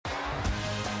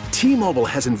T-Mobile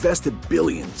has invested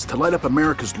billions to light up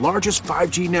America's largest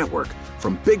 5G network,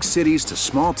 from big cities to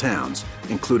small towns,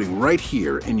 including right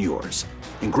here in yours.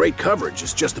 And great coverage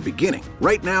is just the beginning.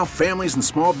 Right now, families and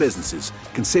small businesses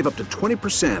can save up to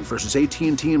 20% versus AT&T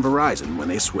and Verizon when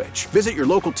they switch. Visit your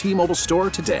local T-Mobile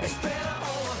store today.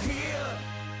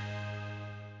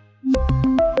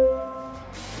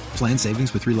 Plan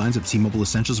savings with 3 lines of T-Mobile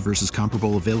Essentials versus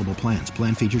comparable available plans.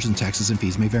 Plan features and taxes and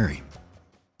fees may vary.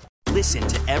 Listen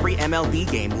to every MLB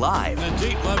game live. In the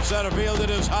deep left center field, it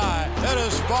is high, it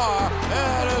is far,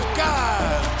 it is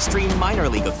gone. Stream minor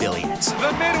league affiliates.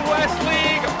 The Midwest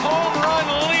League home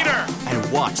run leader.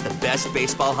 And watch the best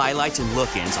baseball highlights and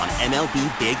look-ins on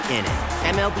MLB Big Inning.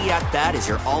 MLB At Bat is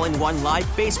your all-in-one live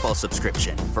baseball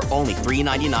subscription for only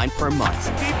 $3.99 per month.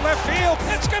 Deep left field,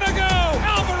 it's gonna go.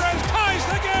 Alvarez ties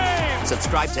the game.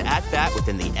 Subscribe to At Bat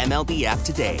within the MLB app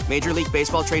today. Major League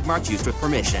Baseball trademarks used with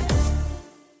permission.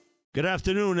 Good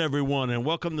afternoon, everyone, and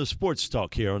welcome to Sports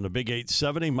Talk here on the Big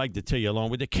 870. Mike Detillier along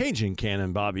with the Cajun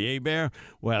Cannon, Bobby Hebert.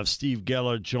 We'll have Steve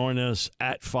Geller join us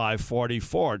at 5:40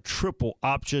 for a triple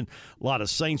option. A lot of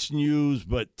Saints news,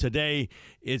 but today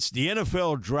it's the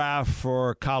NFL draft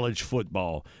for college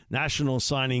football. National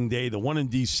Signing Day, the one in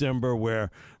December, where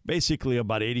basically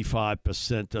about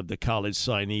 85% of the college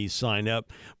signees sign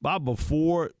up. Bob,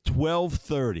 before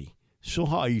 12:30. So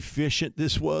how efficient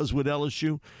this was with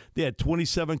LSU. They had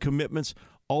 27 commitments.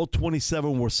 All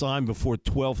 27 were signed before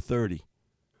 12:30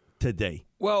 today.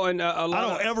 Well, and I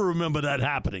don't ever remember that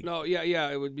happening. No, yeah,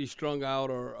 it would be strung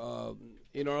out or, a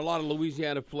lot of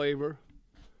Louisiana flavor.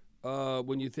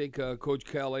 When you think Coach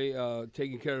Kelly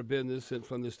taking care of business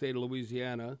from the state of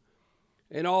Louisiana.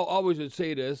 And I'll always would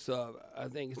say this, I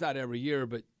think it's not every year,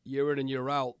 but year in and year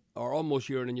out, or almost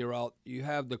year in and year out, you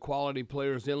have the quality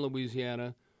players in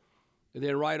Louisiana. And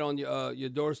then right on your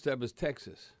doorstep is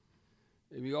Texas.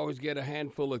 And you always get a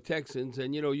handful of Texans,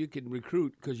 and, you can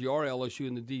recruit because you are LSU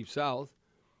in the Deep South.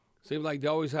 Seems like they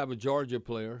always have a Georgia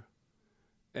player.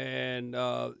 And,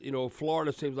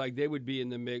 Florida seems like they would be in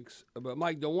the mix. But,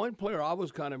 Mike, the one player I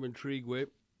was kind of intrigued with,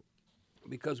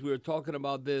 because we were talking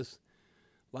about this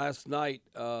last night,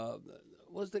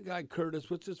 what's the guy, Curtis?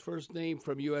 What's his first name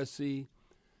from USC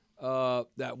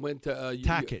that went to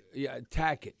Tackett.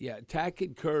 Tackett. Yeah,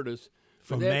 Tackett Curtis.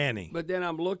 From Manning. But then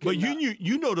I'm looking. But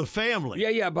you know the family.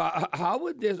 Yeah, but how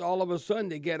would this all of a sudden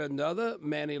they get another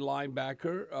Manning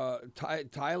linebacker,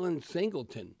 Tylen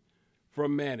Singleton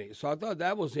from Manning? So I thought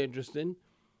that was interesting.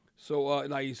 So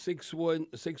he's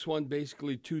 6'1",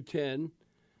 basically 210.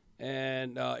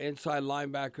 And inside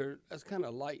linebacker, that's kind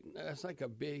of light. That's like a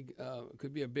big,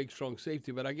 could be a big, strong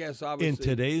safety. But I guess obviously in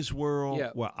today's world,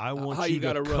 where I want you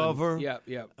to cover,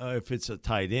 if it's a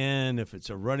tight end, if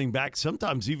it's a running back,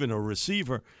 sometimes even a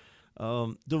receiver,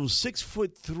 those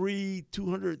 6'3",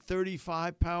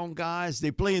 235-pound guys, they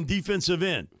play in defensive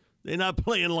end. They're not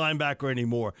playing linebacker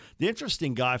anymore. The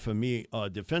interesting guy for me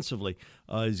defensively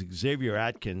is Xavier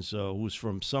Atkins, who's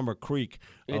from Summer Creek.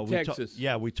 In Texas.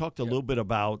 We talked a little bit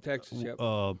about Texas,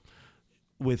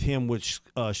 with him with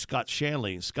Scott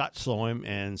Shanley. Scott saw him,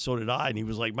 and so did I. And he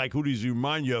was like, Mike, who does he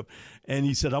remind you of? And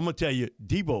he said, I'm going to tell you,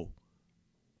 Debo.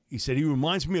 He said, he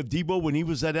reminds me of Debo when he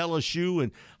was at LSU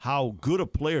and how good a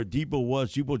player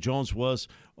Debo Jones was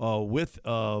with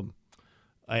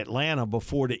Atlanta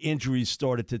before the injuries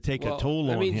started to take a toll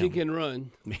on him. That means he can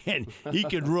run. Man, he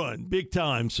can run big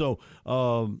time. So,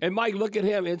 and Mike, look at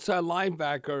him, inside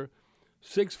linebacker,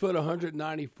 6 foot,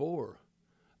 194.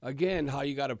 Again, how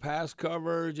you got a pass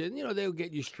coverage, and they'll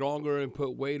get you stronger and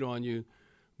put weight on you.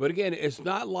 But again, it's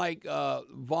not like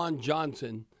Von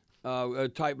Johnson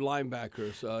type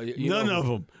linebackers. None of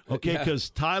them. Okay, because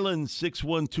Tylen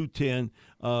 6'1", 210.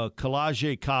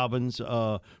 Kalaje Cobbins,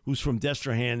 who's from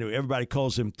Destrehan, everybody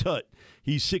calls him Tut.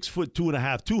 He's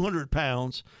 6'2.5", 200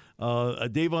 pounds.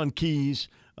 Davon Keys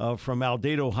from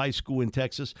Aldado High School in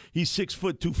Texas. He's 6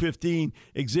 foot 215.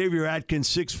 Xavier Atkins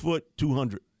 6 foot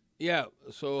 200. Yeah.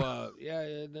 So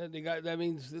that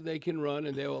means they can run,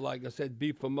 and they will, like I said,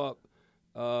 beef them up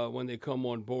when they come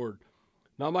on board.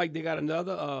 Now, Mike, they got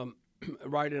another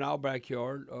right in our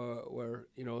backyard where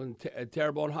at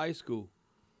Terrebonne High School.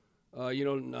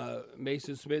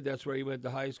 Mason Smith, that's where he went to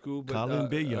high school. But, Colin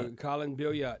Billiot. Colin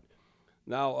Billiot.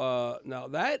 Now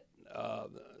that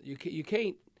you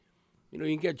can't, you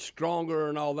can get stronger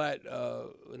and all that,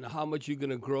 and how much you're going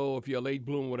to grow if you're a late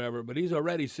bloom, whatever. But he's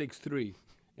already 6'3",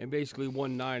 and basically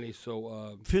 190.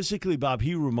 So physically, Bob,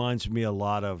 he reminds me a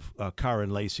lot of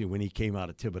Kyron Lacey when he came out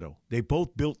of Thibodeau. They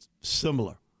both built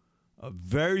similar, a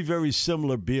very, very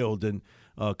similar build. And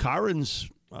Kyron's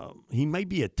he might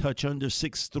be a touch under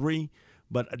 6'3",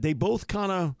 but they both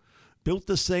kind of built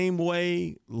the same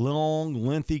way, long,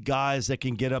 lengthy guys that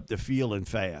can get up the field and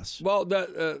fast. Well,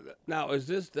 now, is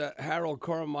this the Harold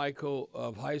Carmichael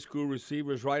of high school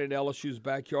receivers right at LSU's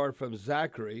backyard from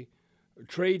Zachary,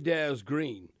 Trey-Dez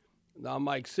Green? Now,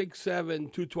 Mike,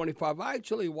 6'7", 225. I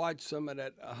actually watched some of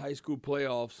that high school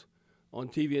playoffs on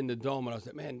TV in the Dome, and I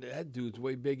said, man, that dude's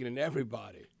way bigger than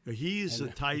everybody. He's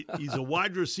a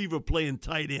wide receiver playing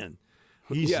tight end.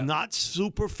 He's not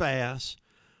super fast,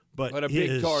 but a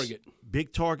big target.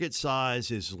 Big target size,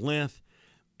 his length.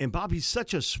 And Bob, he's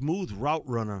such a smooth route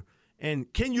runner.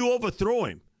 And can you overthrow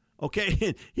him?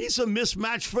 Okay, he's a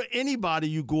mismatch for anybody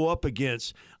you go up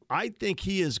against. I think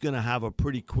he is going to have a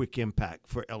pretty quick impact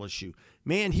for LSU.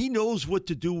 Man, he knows what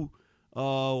to do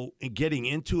in getting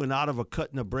into and out of a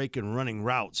cut and a break and running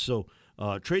routes. So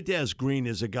Trey-Dez Green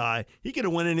is a guy, he could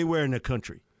have went anywhere in the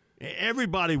country.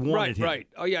 Everybody wanted him. Right.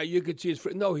 Oh, yeah, you could see his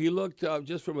 – no, he looked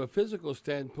just from a physical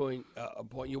standpoint,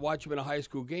 you watch him in a high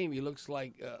school game, he looks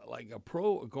like a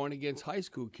pro going against high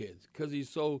school kids because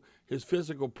his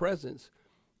physical presence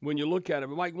when you look at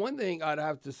him. Mike, one thing I'd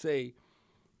have to say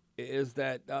is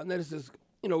that this is,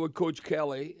 with Coach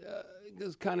Kelly,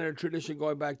 there's kind of a tradition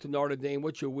going back to Notre Dame.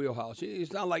 What's your wheelhouse?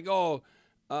 It's not like,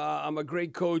 I'm a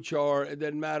great coach or it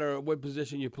doesn't matter what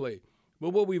position you play.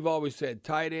 But what we've always said,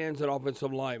 tight ends and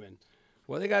offensive linemen.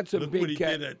 Well, they got some big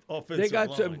cat. They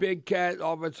got some big cat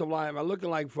offensive linemen.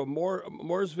 Looking like from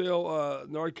Mooresville,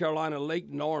 North Carolina, Lake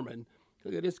Norman.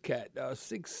 Look at this cat,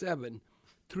 6'7",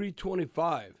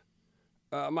 325.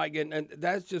 Mike, and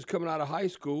that's just coming out of high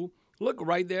school. Look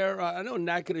right there. I know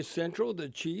Natchitoches Central, the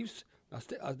Chiefs.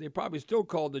 They probably still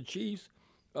call the Chiefs.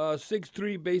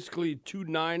 6'3", basically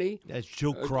 290. That's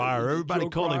Joe Cryer. Everybody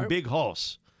called him Big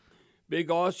Hoss. Big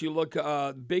Hoss. You look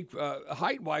big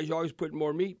height-wise, you always put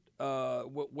more meat.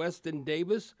 Weston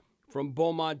Davis from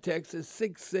Beaumont, Texas,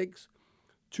 6'6",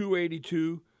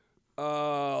 282.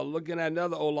 Looking at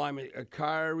another O-lineman,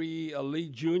 Kyrie Lee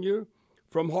Jr.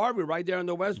 from Harvard, right there on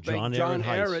the West Bank. John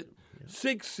Arrett,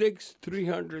 6'6",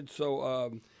 300.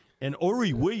 So, and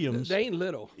Ori Williams, they ain't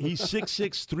little. He's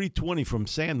 6'6", 320 from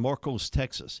San Marcos,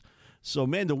 Texas. So,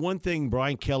 man, the one thing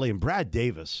Brian Kelly and Brad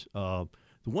Davis, the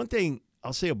one thing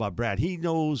I'll say about Brad, he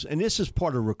knows, and this is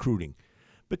part of recruiting,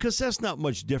 because that's not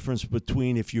much difference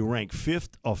between if you rank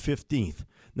 5th or 15th.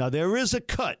 Now, there is a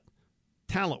cut,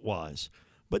 talent-wise,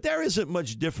 but there isn't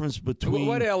much difference between.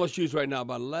 What LSU's right now,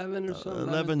 about 11 or something?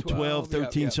 11, 12,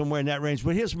 13, somewhere in that range.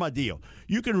 But here's my deal.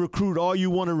 You can recruit all you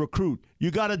want to recruit.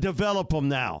 You got to develop them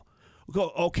now.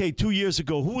 Okay, 2 years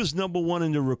ago, who was number one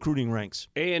in the recruiting ranks?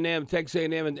 A&M, Texas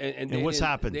A&M. And what's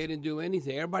happened? They didn't do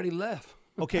anything. Everybody left.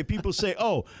 Okay, people say,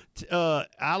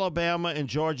 Alabama and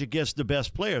Georgia gets the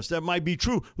best players. That might be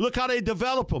true. Look how they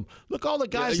develop them. Look all the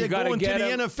guys that go into the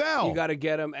NFL. You got to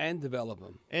get them and develop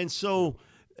them. And so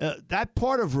that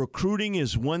part of recruiting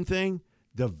is one thing.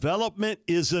 Development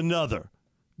is another,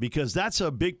 because that's a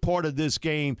big part of this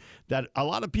game that a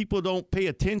lot of people don't pay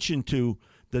attention to,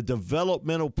 the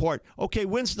developmental part. Okay,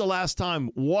 when's the last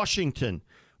time Washington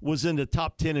was in the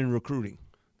top 10 in recruiting?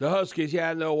 The Huskies,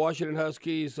 Washington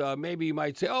Huskies. Maybe you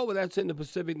might say, well, that's in the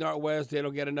Pacific Northwest. They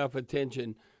don't get enough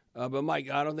attention. But, Mike,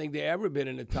 I don't think they've ever been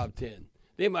in the top 10.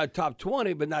 They might top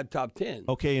 20, but not top 10.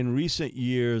 Okay, in recent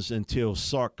years until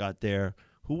Sark got there,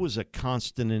 who was a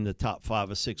constant in the top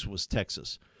 5 or 6 was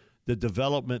Texas. The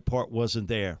development part wasn't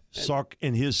there. Sark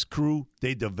and his crew,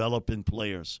 they developing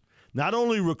players. Not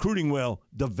only recruiting well,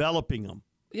 developing them.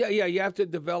 Yeah, you have to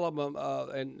develop them,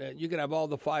 and you can have all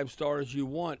the 5 stars you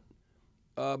want.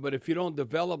 But if you don't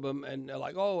develop him, and they're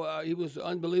like, he was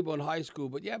unbelievable in high school,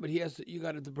 but you got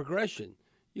the progression.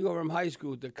 You go from high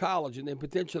school to college, and then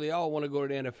potentially all want to go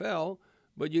to the NFL,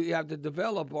 but you have to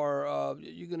develop, or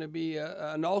you're going to be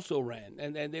an also-ran,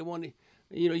 and they want to,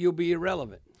 you'll be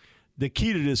irrelevant. The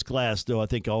key to this class, though, I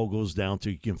think all goes down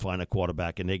to you can find a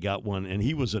quarterback, and they got one, and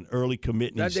he was an early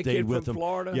commit, and he stayed with them.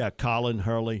 Florida? Yeah, Colin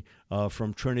Hurley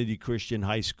from Trinity Christian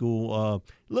High School, a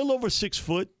little over 6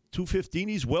 foot, 215.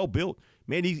 He's well built.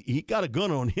 Man, he got a gun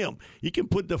on him. He can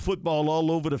put the football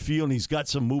all over the field, and he's got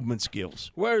some movement skills.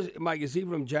 Mike, is he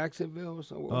from Jacksonville or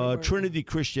somewhere? Trinity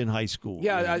Christian High School.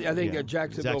 Yeah, I think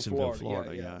Jacksonville,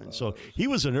 Florida. Yeah. And so he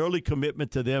was an early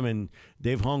commitment to them, and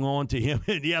they've hung on to him,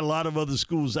 and he had a lot of other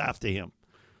schools after him.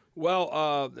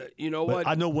 Well, you know what?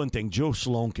 I know one thing. Joe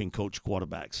Sloan can coach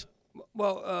quarterbacks.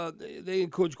 Well, they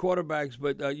can coach quarterbacks,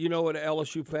 but you know what,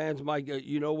 LSU fans, Mike,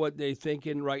 you know what they're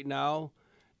thinking right now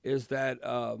is that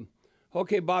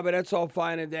okay, Bobby, that's all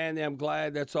fine and dandy. I'm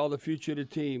glad that's all the future of the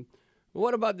team. But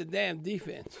what about the damn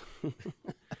defense?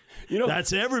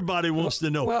 That's everybody wants to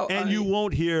know. Well, and you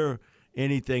won't hear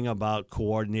anything about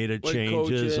coordinator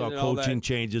changes or coaching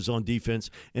changes on defense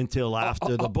until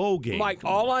after the bowl game. Mike,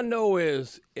 all I know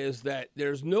is that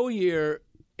there's no year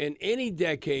in any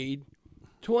decade,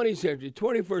 20th century,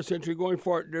 21st century going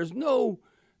forward, there's no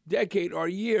decade or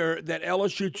year that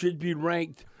LSU should be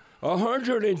ranked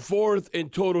 104th in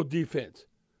total defense.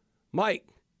 Mike,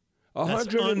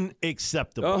 that's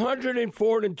unacceptable.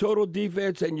 104th in total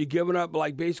defense, and you're giving up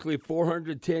like basically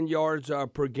 410 yards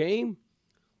per game?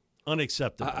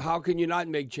 Unacceptable. How can you not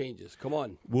make changes? Come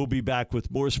on. We'll be back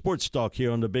with more sports talk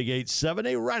here on the Big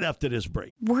 870 right after this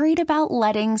break. Worried about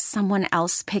letting someone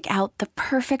else pick out the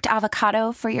perfect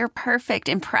avocado for your perfect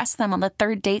impress them on the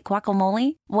third date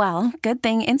guacamole? Well, good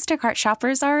thing Instacart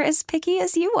shoppers are as picky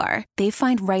as you are. They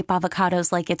find ripe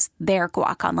avocados like it's their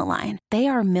guac on the line. They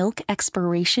are milk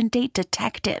expiration date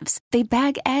detectives. They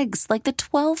bag eggs like the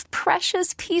 12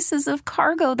 precious pieces of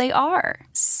cargo they are.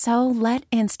 So let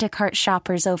Instacart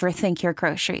shoppers overthink your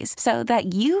groceries so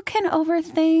that you can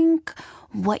overthink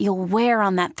what you'll wear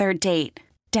on that third date.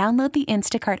 Download the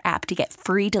Instacart app to get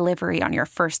free delivery on your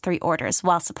first 3 orders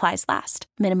while supplies last.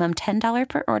 Minimum $10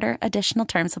 per order. Additional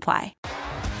terms apply.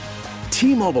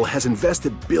 T-Mobile has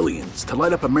invested billions to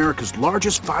light up America's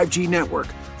largest 5G network,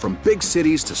 from big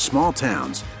cities to small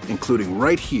towns, including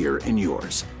right here in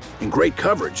yours. And great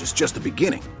coverage is just the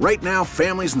beginning. Right now,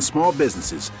 families and small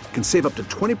businesses can save up to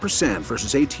 20%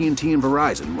 versus AT&T and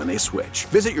Verizon when they switch.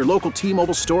 Visit your local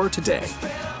T-Mobile store today.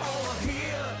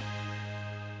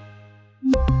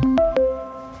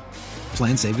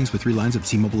 Plan savings with 3 lines of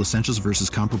T-Mobile Essentials versus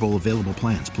comparable available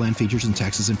plans. Plan features and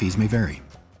taxes and fees may vary.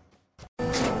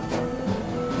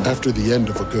 After the end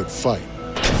of a good fight,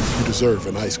 you deserve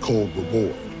an ice-cold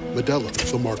reward. Modelo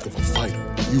is the mark of a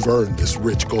fighter. You've earned this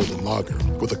rich golden lager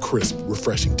with a crisp,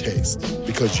 refreshing taste.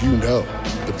 Because you know,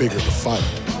 the bigger the fight,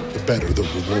 the better the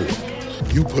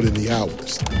reward. You put in the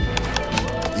hours,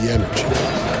 the energy,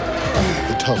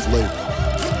 the tough labor.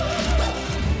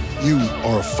 You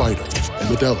are a fighter, and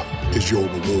Modelo is your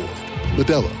reward.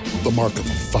 Modelo, the mark of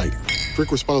a fighter.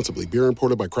 Drink responsibly. Beer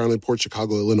imported by Crown Imports,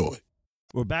 Chicago, Illinois.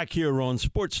 We're back here on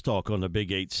Sports Talk on the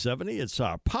Big 870. It's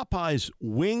our Popeyes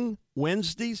Wing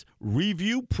Wednesdays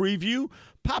preview.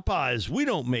 Popeyes, we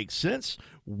don't make sense.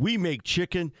 We make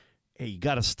chicken. Hey, you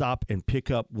got to stop and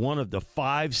pick up one of the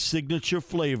 5 signature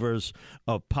flavors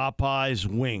of Popeyes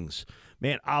wings.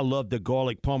 Man, I love the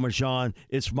garlic parmesan.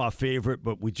 It's my favorite,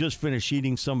 but we just finished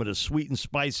eating some of the sweet and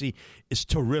spicy. It's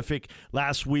terrific.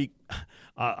 Last week,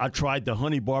 I tried the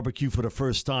honey barbecue for the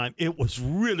first time. It was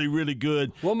really, really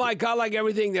good. Well, Mike, I like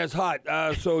everything that's hot.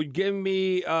 So give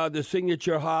me the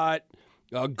signature hot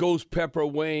ghost pepper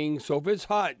wing. So if it's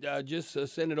hot, just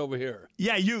send it over here.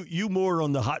 Yeah, you more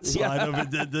on the hot side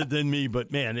of it than me.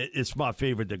 But, man, it's my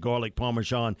favorite. The garlic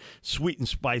parmesan, sweet and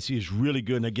spicy, is really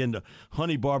good. And, again, the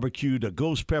honey barbecue, the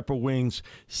ghost pepper wings,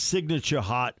 signature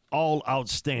hot, all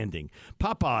outstanding.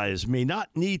 Popeyes may not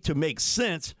need to make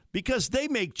sense because they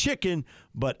make chicken,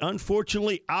 but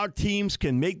unfortunately our teams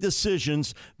can make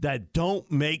decisions that don't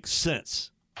make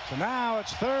sense. So now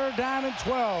it's 3rd down and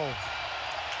 12.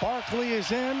 Barkley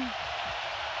is in.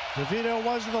 DeVito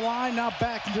was to the line, now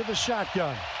back into the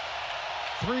shotgun.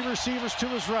 3 receivers to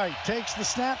his right. Takes the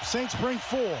snap. Saints bring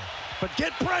 4. But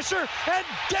get pressure, and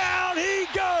down he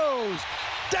goes.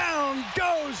 Down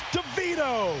goes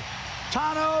DeVito.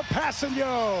 Tano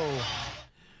Passanio.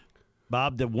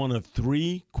 Bob, that one of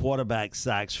 3 quarterback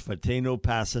sacks for Tano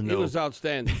Passanio. He was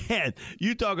outstanding. Man,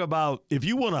 you talk about, if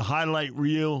you want a highlight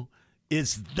reel,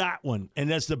 it's that one.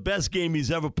 And that's the best game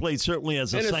he's ever played, certainly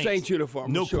as a Saints. In a Saints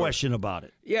uniform. No sure. question about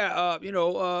it. Yeah,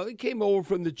 he came over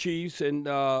from the Chiefs, and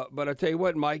but I tell you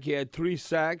what, Mike, he had 3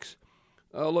 sacks.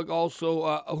 Look,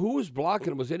 also, who was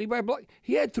blocking him? Was anybody blocking?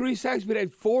 He had 3 sacks, but he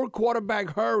had 4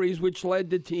 quarterback hurries, which led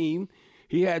the team.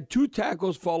 He had 2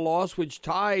 tackles for loss, which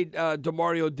tied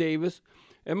Demario Davis.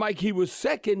 And, Mike, he was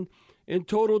second in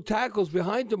total tackles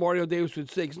behind Demario Davis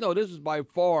with 6. No, this is by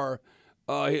far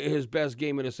his best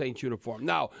game in a Saints uniform.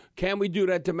 Now, can we do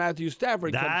that to Matthew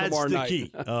Stafford come tomorrow night?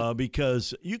 That's the key,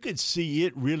 because you could see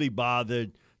it really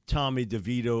bothered Tommy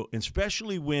DeVito,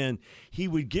 especially when he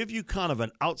would give you kind of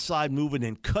an outside move and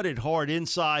then cut it hard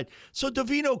inside. So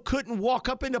DeVito couldn't walk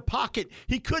up in the pocket.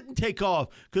 He couldn't take off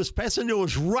because Passanio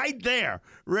was right there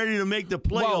ready to make the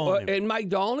play on him. And, Mike,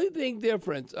 the only thing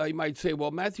difference, you might say,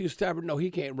 well, Matthew Stafford, no, he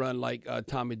can't run like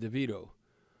Tommy DeVito.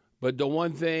 But the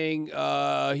one thing,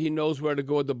 he knows where to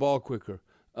go with the ball quicker.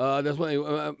 That's one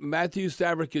thing. Matthew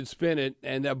Stafford could spin it,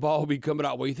 and that ball will be coming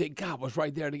out. Well, you think, God was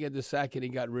right there to get the sack, and he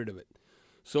got rid of it.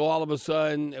 So all of a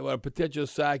sudden, a potential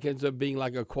sack ends up being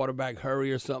like a quarterback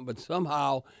hurry or something. But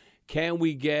somehow, can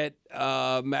we get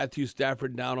Matthew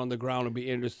Stafford down on the ground? It'll be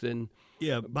interesting.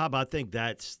 Yeah, Bob, I think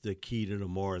that's the key to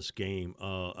tomorrow's game.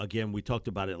 Again, we talked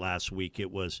about it last week.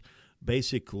 It was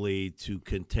basically to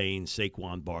contain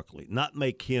Saquon Barkley, not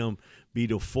make him be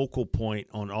the focal point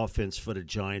on offense for the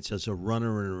Giants as a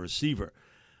runner and a receiver.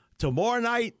 Tomorrow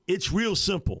night, it's real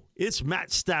simple. It's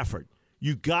Matt Stafford.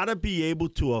 You got to be able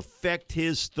to affect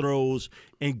his throws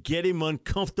and get him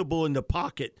uncomfortable in the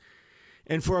pocket.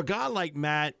 And for a guy like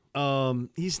Matt,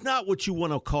 he's not what you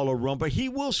want to call a rumper. He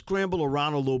will scramble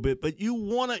around a little bit, but you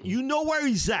know where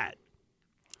he's at.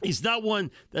 He's not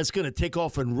one that's going to take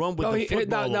off and run with the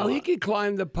football. Now he can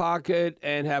climb the pocket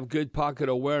and have good pocket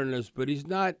awareness, but he's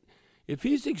not. If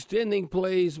he's extending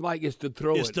plays, Mike, it's to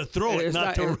throw it. It's to throw it,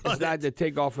 not to run. It's not to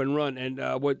take off and run. And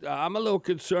I'm a little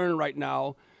concerned right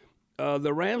now.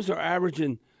 The Rams are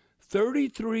averaging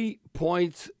 33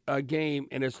 points a game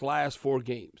in its last 4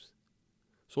 games.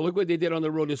 So look what they did on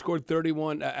the road. They scored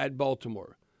 31 at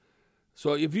Baltimore.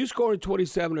 So if you score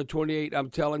 27 or 28, I'm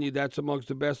telling you that's amongst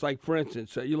the best. Like, for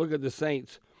instance, you look at the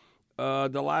Saints.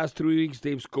 The last 3 weeks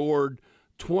they've scored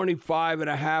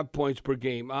 25.5 points per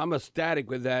game. I'm ecstatic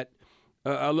with that.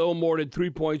 A little more than 3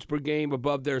 points per game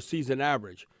above their season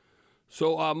average.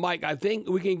 So, Mike, I think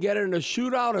we can get it in a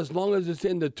shootout as long as it's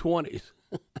in the 20s.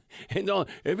 And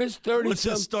if it's 30, once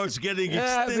it starts getting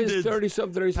extended, if it's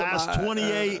 30-something, past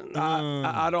 28,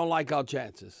 I don't like our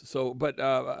chances. So, but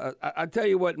I tell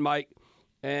you what, Mike,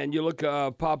 and you look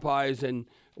at Popeyes and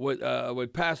what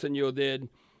Passanio did.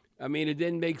 I mean, it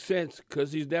didn't make sense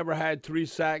because he's never had 3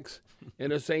 sacks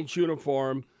in a Saints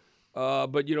uniform.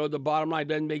 But the bottom line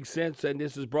doesn't make sense, and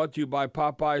this is brought to you by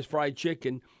Popeyes Fried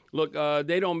Chicken. Look,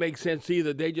 they don't make sense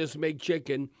either. They just make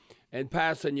chicken. And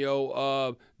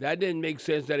Passanio, that didn't make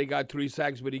sense that he got 3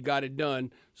 sacks, but he got it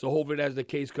done. So hopefully that's the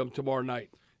case come tomorrow night.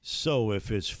 So if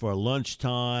it's for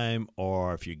lunchtime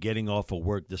or if you're getting off of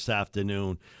work this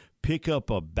afternoon, pick up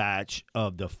a batch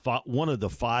of one of the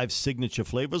 5 signature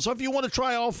flavors. Or if you want to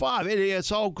try all 5,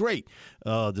 it's all great.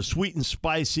 The sweet and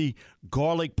spicy,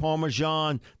 garlic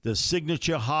parmesan, the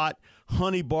signature hot,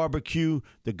 honey barbecue,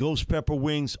 the ghost pepper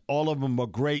wings, all of them are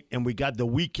great. And we got the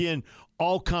weekend,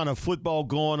 all kind of football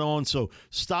going on. So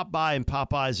stop by in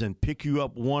Popeyes and pick you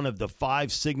up one of the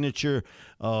 5 signature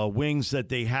wings that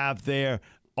they have there.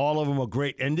 All of them are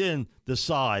great. And then the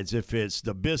sides, if it's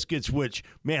the biscuits, which,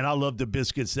 man, I love the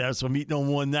biscuits there. So I'm eating on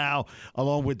one now,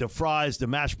 along with the fries, the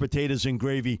mashed potatoes and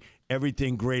gravy.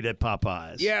 Everything great at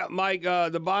Popeyes. Yeah, Mike,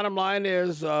 the bottom line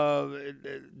is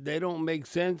they don't make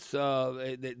sense.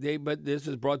 But this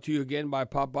is brought to you again by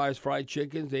Popeyes Fried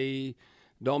Chicken. They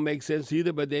don't make sense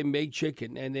either, but they make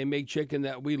chicken, and they make chicken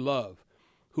that we love.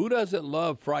 Who doesn't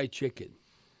love fried chicken?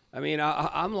 I mean,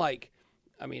 I'm like,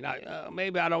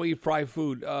 maybe I don't eat fried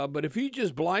food, but if you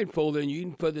just blindfolded and you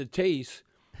eat for the taste,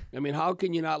 I mean, how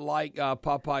can you not like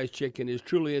Popeye's chicken? It's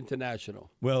truly international.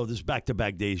 Well, there's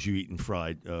back-to-back days you eating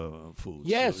fried foods.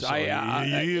 Yes, so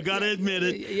you got to admit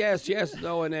it. Yes,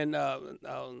 no, and then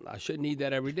I shouldn't eat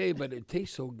that every day, but it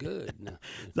tastes so good. No.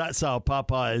 That's our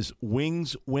Popeyes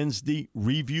Wings Wednesday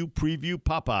review preview.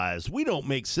 Popeyes, we don't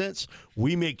make sense,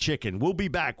 we make chicken. We'll be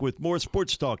back with more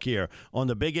sports talk here on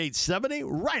the Big 870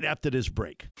 right after this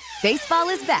break. Baseball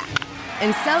is back,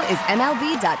 and so is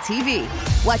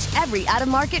MLB.tv. Watch every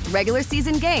out-of-market regular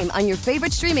season game on your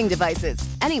favorite streaming devices,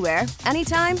 anywhere,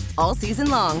 anytime, all season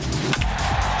long.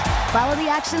 Follow the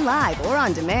action live or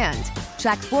on demand.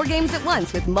 Track 4 games at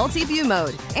once with multi-view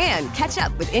mode and catch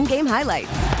up with in-game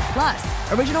highlights.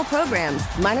 Plus, original programs,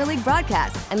 minor league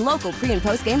broadcasts, and local pre- and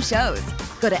post-game shows.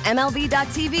 Go to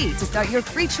MLB.tv to start your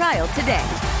free trial today.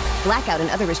 Blackout and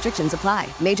other restrictions apply.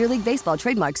 Major League Baseball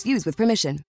trademarks used with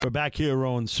permission. We're back here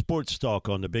on Sports Talk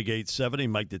on the Big 870.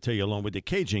 Mike Detillier along with the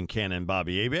Cajun Cannon,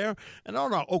 Bobby Hebert. And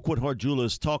on our Oakwood Heart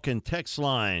Jewelers talking text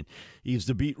line, he's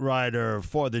the beat writer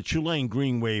for the Tulane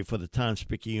Green Wave for the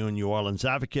Times-Picayune New Orleans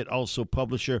Advocate, also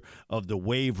publisher of the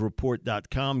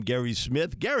WaveReport.com, Guerry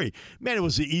Smith. Guerry, man, it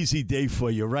was an easy day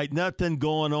for you, right? Nothing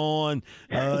going on.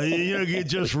 You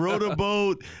just rode a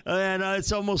boat, and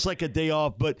it's almost like a day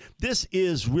off. But this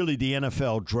is really the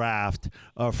NFL draft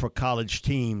for college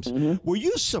teams. Mm-hmm. Were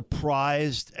you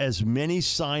surprised as many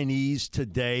signees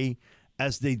today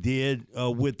as they did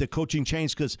with the coaching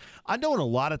change? Because I know a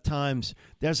lot of times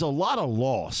there's a lot of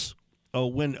loss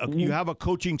when you have a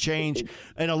coaching change,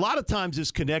 and a lot of times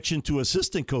it's connection to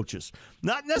assistant coaches,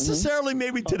 not necessarily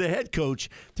maybe to the head coach,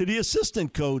 to the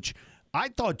assistant coach. I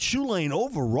thought Tulane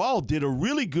overall did a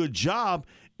really good job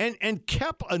and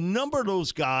kept a number of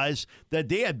those guys that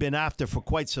they had been after for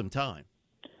quite some time.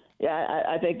 Yeah,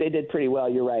 I think they did pretty well.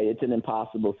 You're right. It's an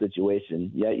impossible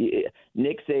situation. Yeah,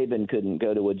 Nick Saban couldn't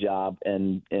go to a job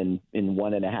and in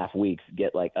 1.5 weeks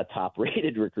get like a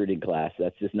top-rated recruiting class.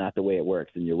 That's just not the way it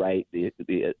works. And you're right.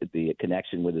 The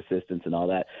connection with assistants and all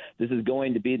that. This is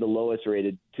going to be the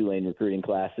lowest-rated Tulane recruiting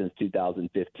class since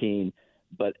 2015.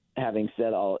 But having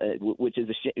said all, which is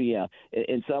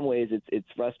in some ways it's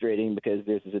frustrating because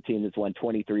this is a team that's won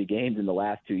 23 games in the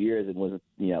last 2 years and was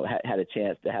had a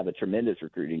chance to have a tremendous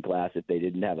recruiting class if they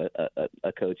didn't have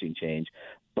a coaching change.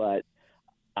 But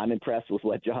I'm impressed with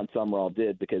what Jon Sumrall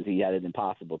did because he had an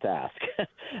impossible task,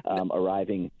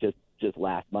 arriving just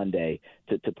last Monday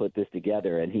to put this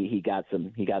together, and he got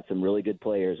some really good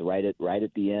players right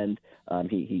at the end.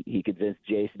 He convinced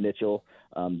Jace Mitchell,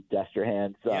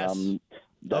 Desterhands. Yes.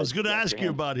 I was going to ask you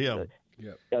about him.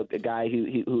 A guy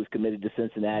who's committed to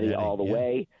Cincinnati all the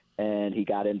way, and he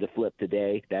got him to flip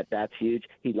today. That's huge.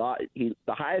 The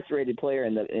highest rated player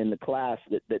in the class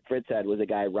that Fritz had was a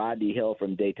guy Rodney Hill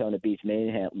from Daytona Beach,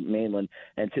 mainland,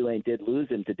 and Tulane did lose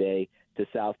him today to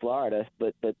South Florida.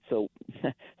 But so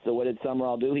what did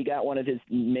Sumrall do? He got one of his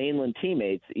mainland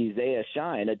teammates, Isaiah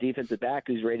Shine, a defensive back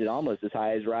who's rated almost as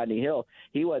high as Rodney Hill.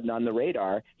 He wasn't on the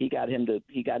radar. He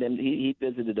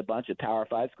visited a bunch of Power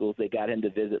 5 schools. They got him to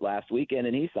visit last weekend,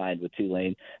 and he signed with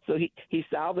Tulane. So he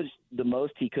salvaged the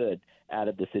most he could out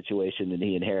of the situation that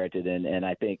he inherited, and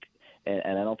I think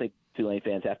and I don't think Tulane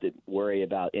fans have to worry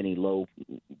about any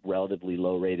relatively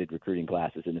low-rated recruiting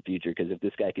classes in the future, because if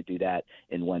this guy could do that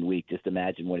in 1 week, just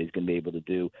imagine what he's going to be able to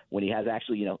do when he has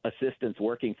actually, assistants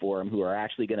working for him who are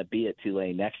actually going to be at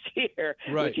Tulane next year,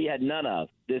 right, which he had none of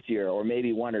this year, or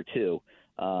maybe one or two.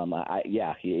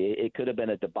 It could have been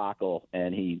a debacle,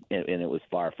 and it was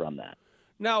far from that.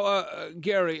 Now,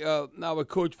 Guerry, now with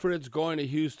Coach Fritz going to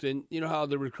Houston, you know how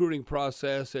the recruiting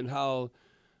process and how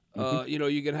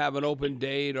you can have an open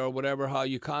date or whatever, how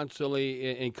you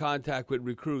constantly in contact with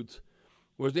recruits.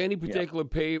 Was there any particular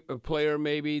player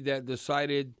maybe that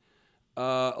decided,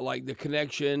 like the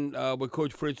connection with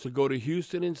Coach Fritz to go to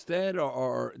Houston instead,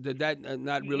 or did that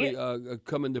not really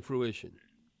come into fruition?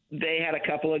 They had a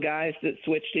couple of guys that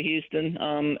switched to Houston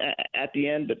at the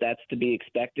end, but that's to be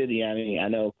expected. Yeah, I mean, I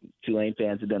know Tulane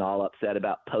fans have been all upset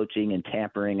about poaching and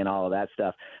tampering and all of that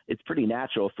stuff. It's pretty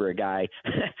natural for a guy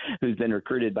who's been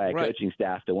recruited by a coaching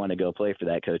staff to want to go play for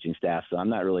that coaching staff. So I'm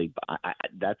not really.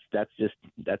 That's just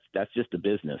the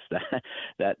business.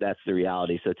 That's the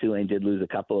reality. So Tulane did lose a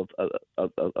couple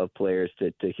of players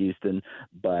to Houston,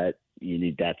 but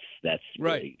that's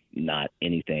really not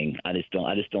anything. I just don't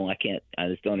understand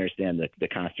the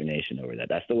consternation over that.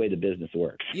 That's the way the business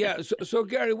works. Yeah. So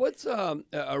Guerry, what's a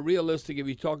realistic, if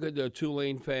you're talking to a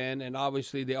Tulane fan, and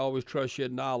obviously they always trust your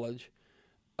knowledge,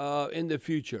 in the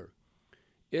future,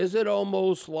 is it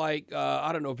almost like,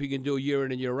 I don't know if you can do a year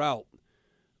in and year out,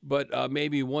 but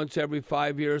maybe once every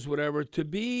 5 years, whatever, to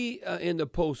be in the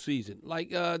postseason? Like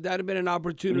that had been an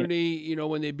opportunity,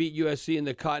 when they beat USC in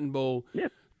the Cotton Bowl,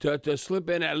 to slip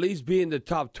in, at least be in the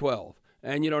top 12,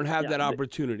 and you don't have that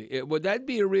opportunity. Would that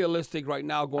be realistic right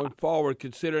now going forward,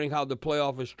 considering how the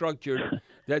playoff is structured,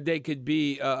 that they could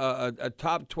be a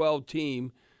top 12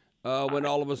 team when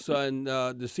all of a sudden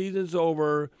the season's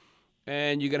over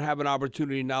and you're going to have an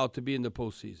opportunity now to be in the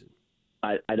postseason?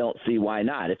 I don't see why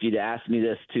not. If you'd asked me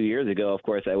this 2 years ago, of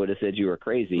course, I would have said you were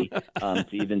crazy to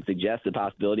even suggest the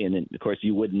possibility. And then, of course,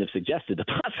 you wouldn't have suggested the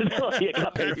possibility a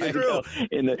couple of years ago.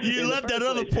 You left that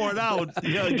other part out,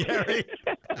 Guerry.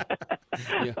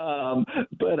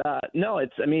 No,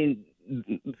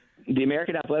 the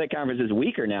American Athletic Conference is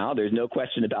weaker now. There's no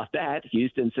question about that.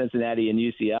 Houston, Cincinnati, and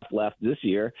UCF left this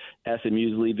year.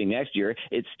 SMU's leaving next year.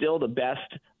 It's still the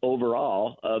best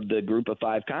overall of the group of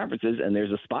 5 conferences, and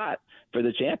there's a spot for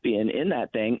the champion in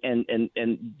that thing.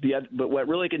 But what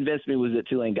really convinced me was that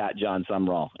Tulane got Jon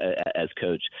Sumrall as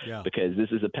coach, because this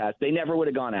is a past. They never would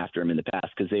have gone after him in the past,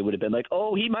 because they would have been like,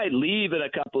 oh, he might leave in a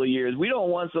couple of years. We don't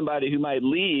want somebody who might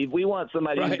leave. We want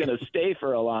somebody who's going to stay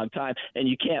for a long time. And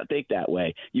you can't think that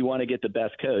way. You want to get the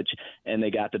best coach, and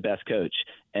they got the best coach.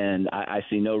 And I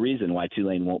see no reason why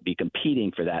Tulane won't be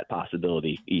competing for that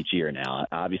possibility each year now.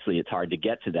 Obviously, it's hard to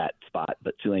get to that spot,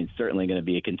 but Tulane's certainly going to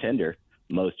be a contender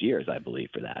most years, I believe,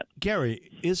 for that. Guerry,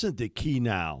 isn't the key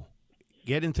now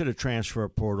get into the transfer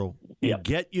portal and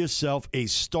get yourself a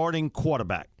starting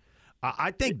quarterback?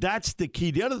 I think that's the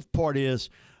key. The other part is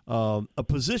a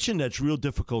position that's real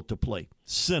difficult to play,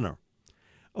 center.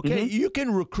 Okay, you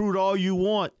can recruit all you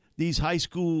want, these high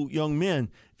school young men.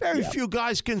 Very few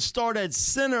guys can start at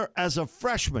center as a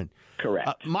freshman.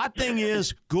 Correct. My thing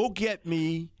is, go get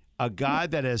me a guy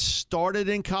that has started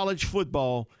in college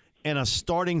football and a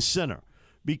starting center.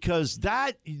 because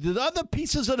the other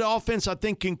pieces of the offense, I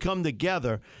think, can come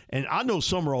together. And I know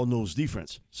Sumrall knows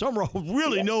defense. Sumrall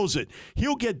really knows it.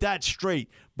 He'll get that straight.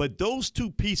 But those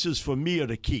two pieces, for me, are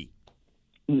the key.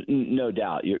 No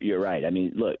doubt. You're right. I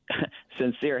mean, look,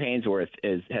 Sincere Haynesworth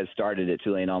has started at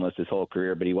Tulane almost his whole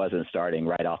career, but he wasn't starting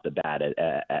right off the bat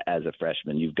as a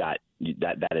freshman. You've got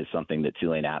that is something that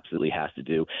Tulane absolutely has to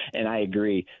do. And I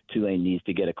agree, Tulane needs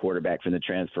to get a quarterback from the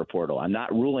transfer portal. I'm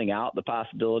not ruling out the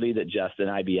possibility that Justin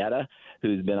Ibieta,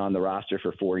 who's been on the roster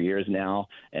for 4 years now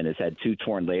and has had 2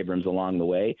 torn labrums along the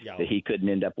way, that he couldn't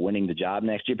end up winning the job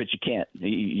next year. But you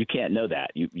can't know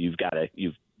that.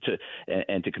 To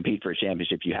compete for a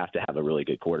championship, you have to have a really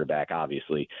good quarterback,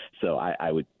 obviously. So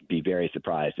I would be very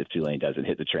surprised if Tulane doesn't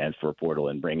hit the transfer portal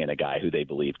and bring in a guy who they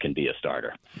believe can be a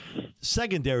starter.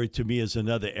 Secondary, to me, is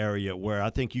another area where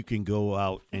I think you can go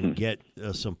out and get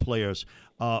some players.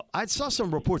 I saw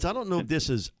some reports. I don't know if this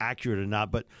is accurate or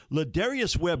not, but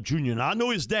Ladarius Webb Jr., and I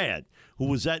know his dad, who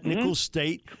was at Nicholls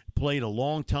State, played a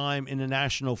long time in the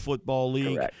National Football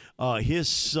League. His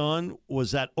son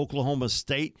was at Oklahoma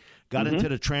State, got into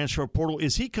the transfer portal.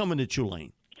 Is he coming to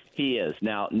Tulane? He is.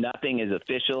 Now, nothing is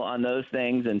official on those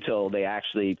things until they're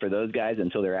actually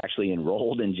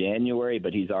enrolled in January,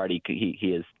 but he's already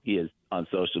he is on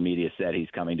social media said he's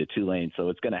coming to Tulane, so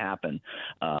it's going to happen.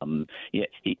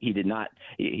 He did not.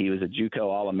 He was a JUCO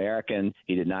All-American.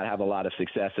 He did not have a lot of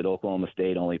success at Oklahoma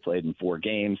State. Only played in 4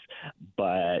 games,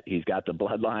 but he's got the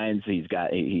bloodlines. He's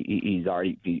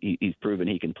proven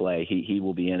he can play. He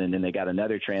will be in, and then they got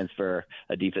another transfer,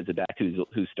 a defensive back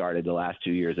who started the last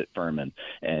 2 years at Furman,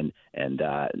 they've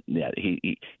got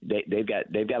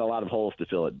a lot of holes to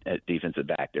fill at defensive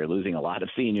back. They're losing a lot of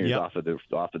seniors off of this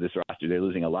roster. They're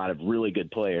losing a lot of really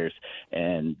good players,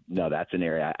 and that's an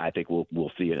area I think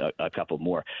we'll see a couple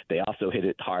more. They also hit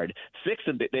it hard.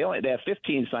 They have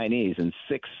 15 signees, and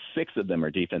six of them are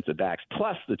defensive backs,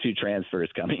 plus the 2 transfers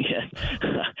coming in.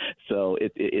 So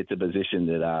it's a position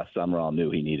that Sumrall knew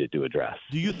he needed to address.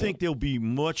 Do you think they'll be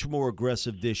much more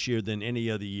aggressive this year than any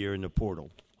other year in the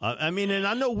portal? And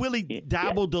I know Willie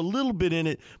dabbled a little bit in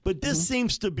it, but this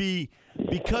seems to be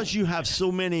because you have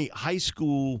so many high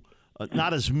school,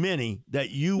 not as many, that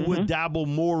you would dabble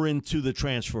more into the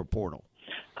transfer portal.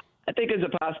 I think it's a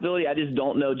possibility. I just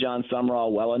don't know Jon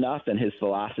Sumrall well enough and his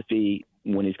philosophy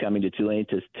when he's coming to Tulane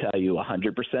to tell you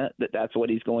 100% that that's what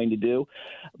he's going to do.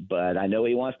 But I know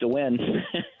he wants to win.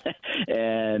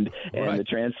 and the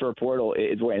transfer portal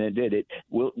is where, and it did.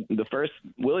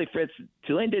 Willie Fritz,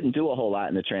 Tulane didn't do a whole lot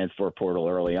in the transfer portal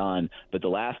early on, but the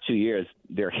last 2 years,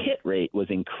 their hit rate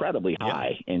was incredibly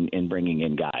high in bringing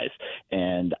in guys.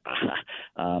 And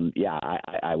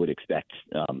I would expect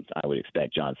Jon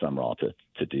Sumrall to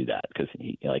do that because,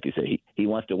 like you said, he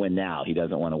wants to win now. He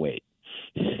doesn't want to wait.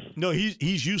 No,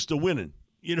 he's used to winning.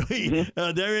 There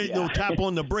ain't no tap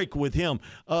on the brake with him.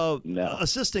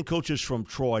 Assistant coaches from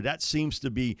Troy, that seems to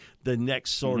be the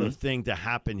next sort of thing to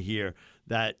happen here,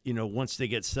 that, once they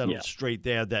get settled straight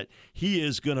there, that he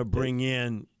is going to bring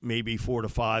in maybe 4 to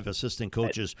 5 assistant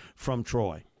coaches from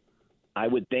Troy. I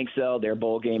would think so. Their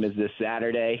bowl game is this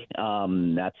Saturday.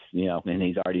 That's, and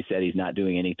he's already said he's not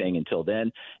doing anything until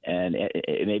then. And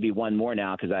it may be one more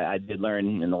now, because I did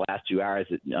learn in the last 2 hours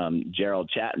that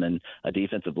Gerald Chapman, a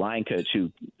defensive line coach,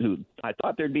 who I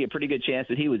thought there'd be a pretty good chance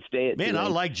that he would stay at Man, Tulane. I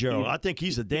like Gerald. I think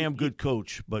he's a damn good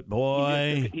coach. But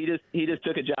boy, he just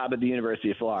took a job at the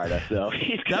University of Florida, so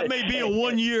that may be a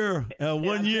 1 year,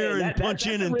 and punch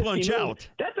in and punch out.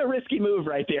 That's a risky move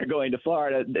right there, going to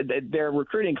Florida. Their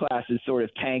recruiting class is sort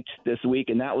of tanked this week,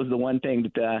 and that was the one thing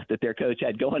that their coach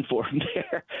had going for him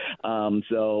there.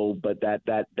 But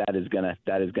that is gonna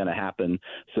happen.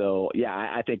 So yeah,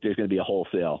 I think there's going to be a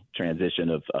wholesale transition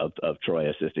of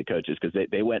Troy assistant coaches, because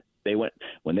they went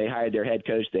when they hired their head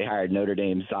coach, they hired Notre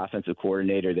Dame's offensive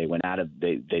coordinator. They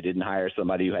didn't hire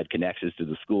somebody who had connections to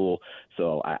the school.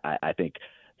 So I think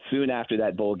soon after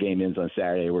that bowl game ends on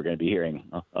Saturday, we're going to be hearing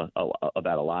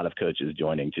about a lot of coaches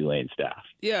joining Tulane staff.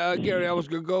 Yeah, Gary, I was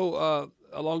going to go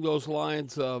along those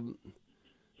lines.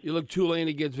 You look Tulane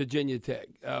against Virginia Tech.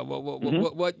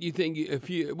 What you think?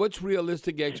 What's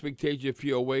realistic expectation if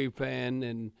you're a Wave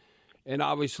fan? And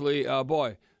obviously,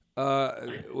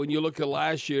 when you look at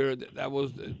last year, that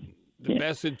was the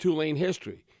best in Tulane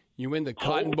history. You win the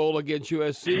Cotton Bowl against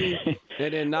USC,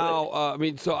 and then now, I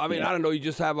don't know. You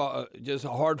just have a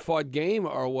hard-fought game,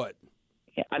 or what?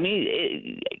 I mean,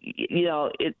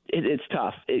 it's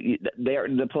tough.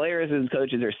 The players and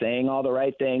coaches are saying all the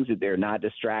right things, that they're not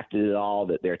distracted at all,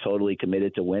 that they're totally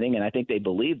committed to winning, and I think they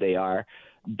believe they are.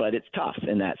 But it's tough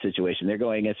in that situation. They're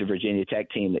going against a Virginia Tech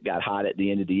team that got hot at the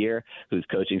end of the year, whose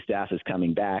coaching staff is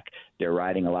coming back. They're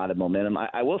riding a lot of momentum.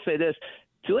 I will say this.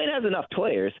 Tulane has enough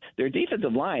players. Their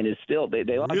defensive line is still they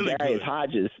lost really Darius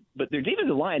Hodges, but their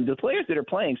defensive line, the players that are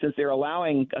playing, since they're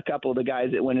allowing a couple of the guys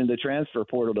that went into the transfer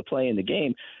portal to play in the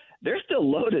game, they're still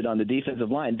loaded on the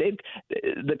defensive line.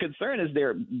 The concern is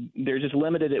they're just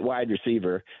limited at wide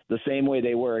receiver, the same way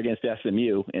they were against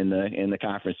SMU in the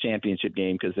conference championship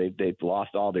game, because they've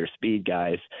lost all their speed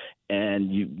guys.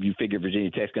 And you figure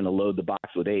Virginia Tech's going to load the box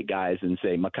with 8 guys and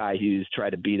say, Mekhi Hughes, try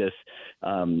to beat us.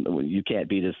 You can't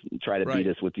beat us. Try to beat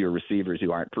us with your receivers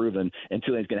who aren't proven. And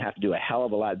Tulane's going to have to do a hell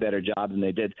of a lot better job than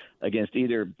they did against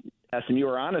either SMU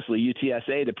or honestly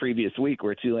UTSA the previous week,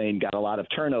 where Tulane got a lot of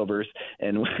turnovers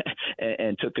and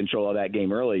took control of that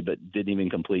game early, but didn't even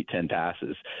complete 10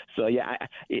 passes. So you got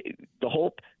to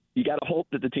hope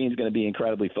that the team's going to be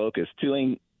incredibly focused.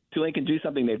 Tulane can do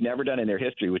something they've never done in their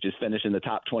history, which is finish in the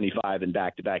top 25 in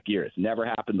back-to-back years. Never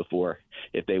happened before.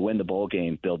 If they win the bowl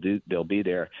game, they'll be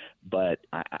there. But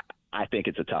I think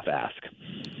it's a tough ask.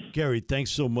 Guerry,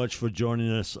 thanks so much for joining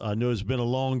us. I know it's been a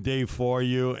long day for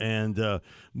you, and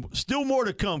still more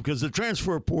to come because the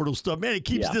transfer portal stuff, man, it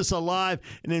keeps this alive.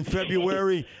 And in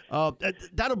February,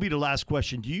 that'll be the last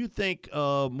question. Do you think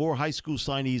more high school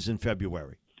signees in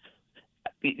February?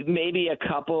 Maybe a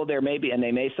couple there, and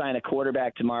they may sign a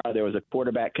quarterback tomorrow. There was a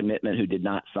quarterback commitment who did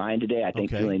not sign today. I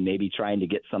think Tulane may be trying to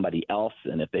get somebody else,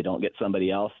 and if they don't get somebody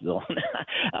else, they'll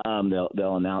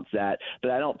announce that.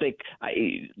 But I don't think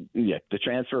the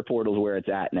transfer portal is where it's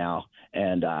at now,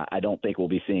 and I don't think we'll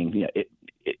be seeing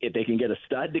if they can get a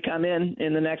stud to come in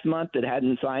the next month that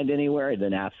hadn't signed anywhere,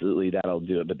 then absolutely that'll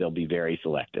do it. But they'll be very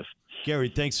selective. Guerry,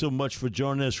 thanks so much for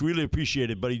joining us. Really appreciate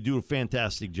it, buddy. You do a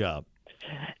fantastic job.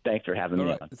 Thanks for having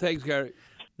me on. Thanks, Guerry.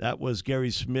 That was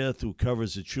Guerry Smith, who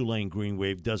covers the Tulane Green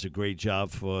Wave, does a great job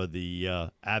for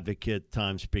the Advocate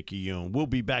Times-Picayune. We'll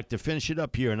be back to finish it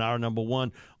up here in hour number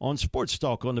 1 on Sports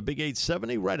Talk on the Big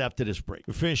 870 right after this break.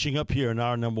 We're finishing up here in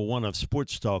hour number 1 of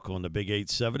Sports Talk on the Big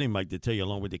 870. Mike Detillier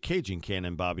along with the Cajun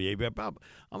Cannon, Bobby Hebert. Bob,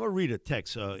 I'm going to read a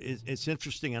text. It's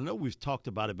interesting. I know we've talked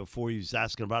about it before. He was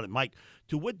asking about it. Mike,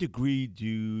 to what degree do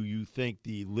you think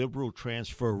the liberal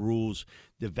transfer rules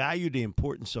devalue the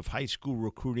importance of high school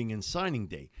recruiting and signing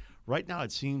day? Right now,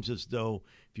 it seems as though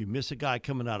if you miss a guy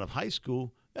coming out of high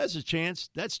school, there's a chance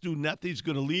that student athlete's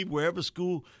going to leave wherever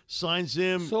school signs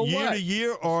him year to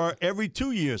year or every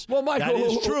 2 years. Well, Michael, that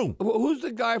is true. Who's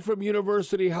the guy from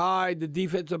University High, the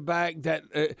defensive back that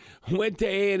went to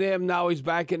A&M, now he's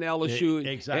back in LSU?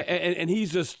 Exactly. And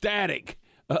he's ecstatic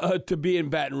to be in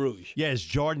Baton Rouge. Yeah, it's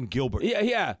Jordan Gilbert.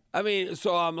 Yeah. I mean,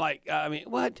 so I'm like,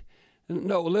 what?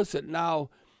 No, listen, now,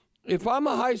 if I'm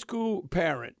a high school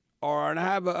parent and I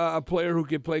have a player who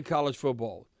can play college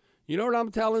football, you know what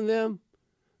I'm telling them?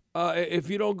 If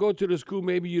you don't go to the school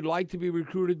maybe you'd like to be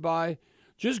recruited by,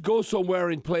 just go somewhere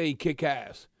and play and kick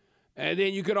ass. And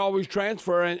then you can always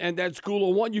transfer, and that school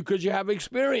will want you because you have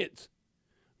experience.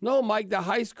 No, Mike, the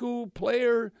high school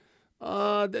player,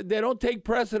 they don't take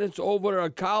precedence over a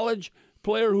college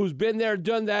player who's been there,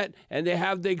 done that, and they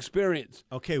have the experience.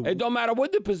 Okay. It don't matter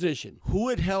what the position. Who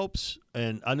it helps,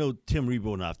 and I know Tim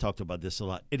Rebo and I have talked about this a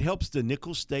lot, it helps the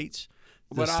nickel states,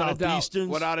 the Southeasterns,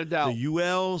 without a doubt, the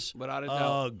ULs, without a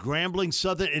doubt, Grambling,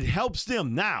 Southern. It helps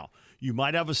them. Now, you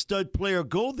might have a stud player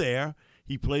go there.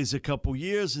 He plays a couple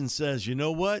years and says, you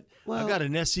know what? I got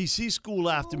an SEC school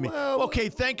after me. Okay,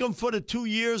 thank him for the 2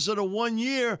 years or the 1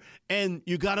 year, and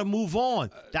you got to move on.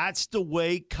 That's the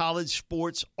way college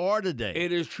sports are today.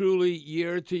 It is truly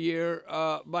year to year.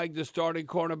 Mike, the starting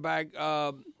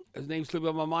cornerback, his name slipped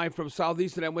on my mind, from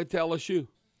Southeastern that went to LSU.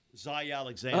 Zai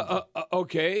Alexander.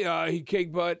 He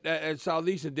kicked butt at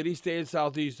Southeastern. Did he stay in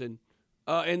Southeastern?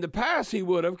 In the past, he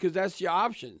would have, because that's your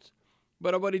options.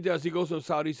 But what he does, he goes from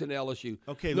Southeastern to LSU.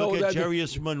 Okay, look at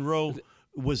Jarius Monroe.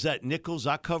 Was at Nichols.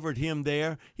 I covered him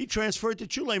there. He transferred to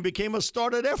Tulane, became a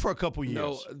starter there for a couple years.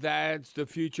 No, that's the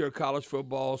future of college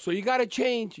football. So you got to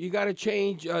change.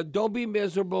 Don't be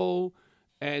miserable,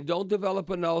 and don't develop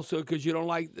an ulcer because you don't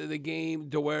like the game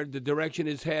to where the direction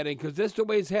is heading, because that's the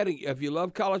way it's heading. If you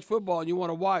love college football and you want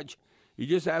to watch, you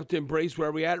just have to embrace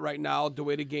where we're at right now, the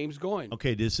way the game's going.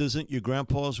 Okay, this isn't your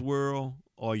grandpa's world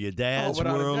or your dad's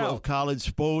world of college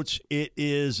sports. It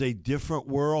is a different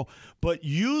world, but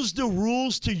use the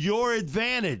rules to your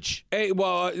advantage. Hey,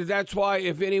 well, that's why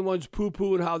if anyone's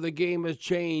poo-pooing how the game has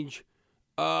changed,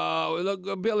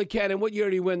 look, Billy Cannon, what year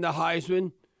did he win the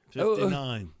Heisman?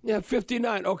 59.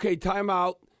 59. Okay,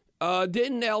 timeout.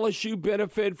 Didn't LSU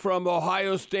benefit from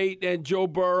Ohio State and Joe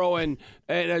Burrow and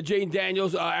Jane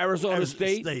Daniels, Arizona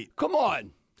State? Come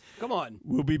on.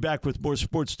 We'll be back with more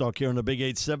Sports Talk here on the Big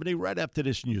 870 right after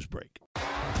this news break.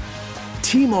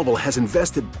 T-Mobile has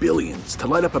invested billions to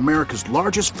light up America's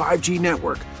largest 5G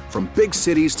network, from big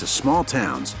cities to small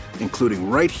towns, including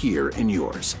right here in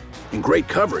yours. And great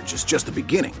coverage is just the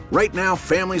beginning. Right now,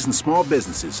 families and small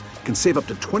businesses can save up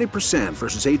to 20%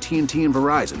 versus AT&T and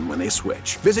Verizon when they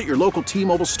switch. Visit your local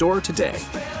T-Mobile store today.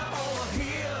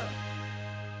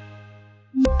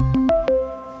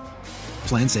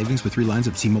 Plan savings with 3 lines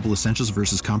of T-Mobile Essentials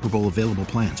versus comparable available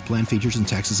plans. Plan features and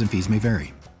taxes and fees may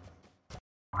vary.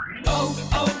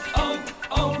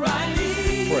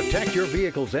 Protect your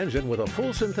vehicle's engine with a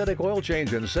full synthetic oil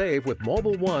change and save with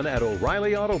Mobil 1 at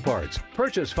O'Reilly Auto Parts.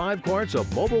 Purchase 5 quarts of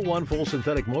Mobil 1 full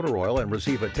synthetic motor oil and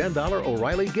receive a $10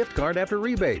 O'Reilly gift card after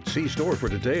rebate. See store for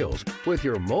details. With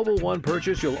your Mobil 1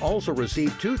 purchase, you'll also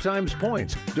receive 2 times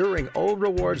points during O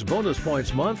Rewards Bonus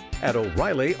Points Month at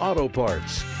O'Reilly Auto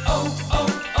Parts.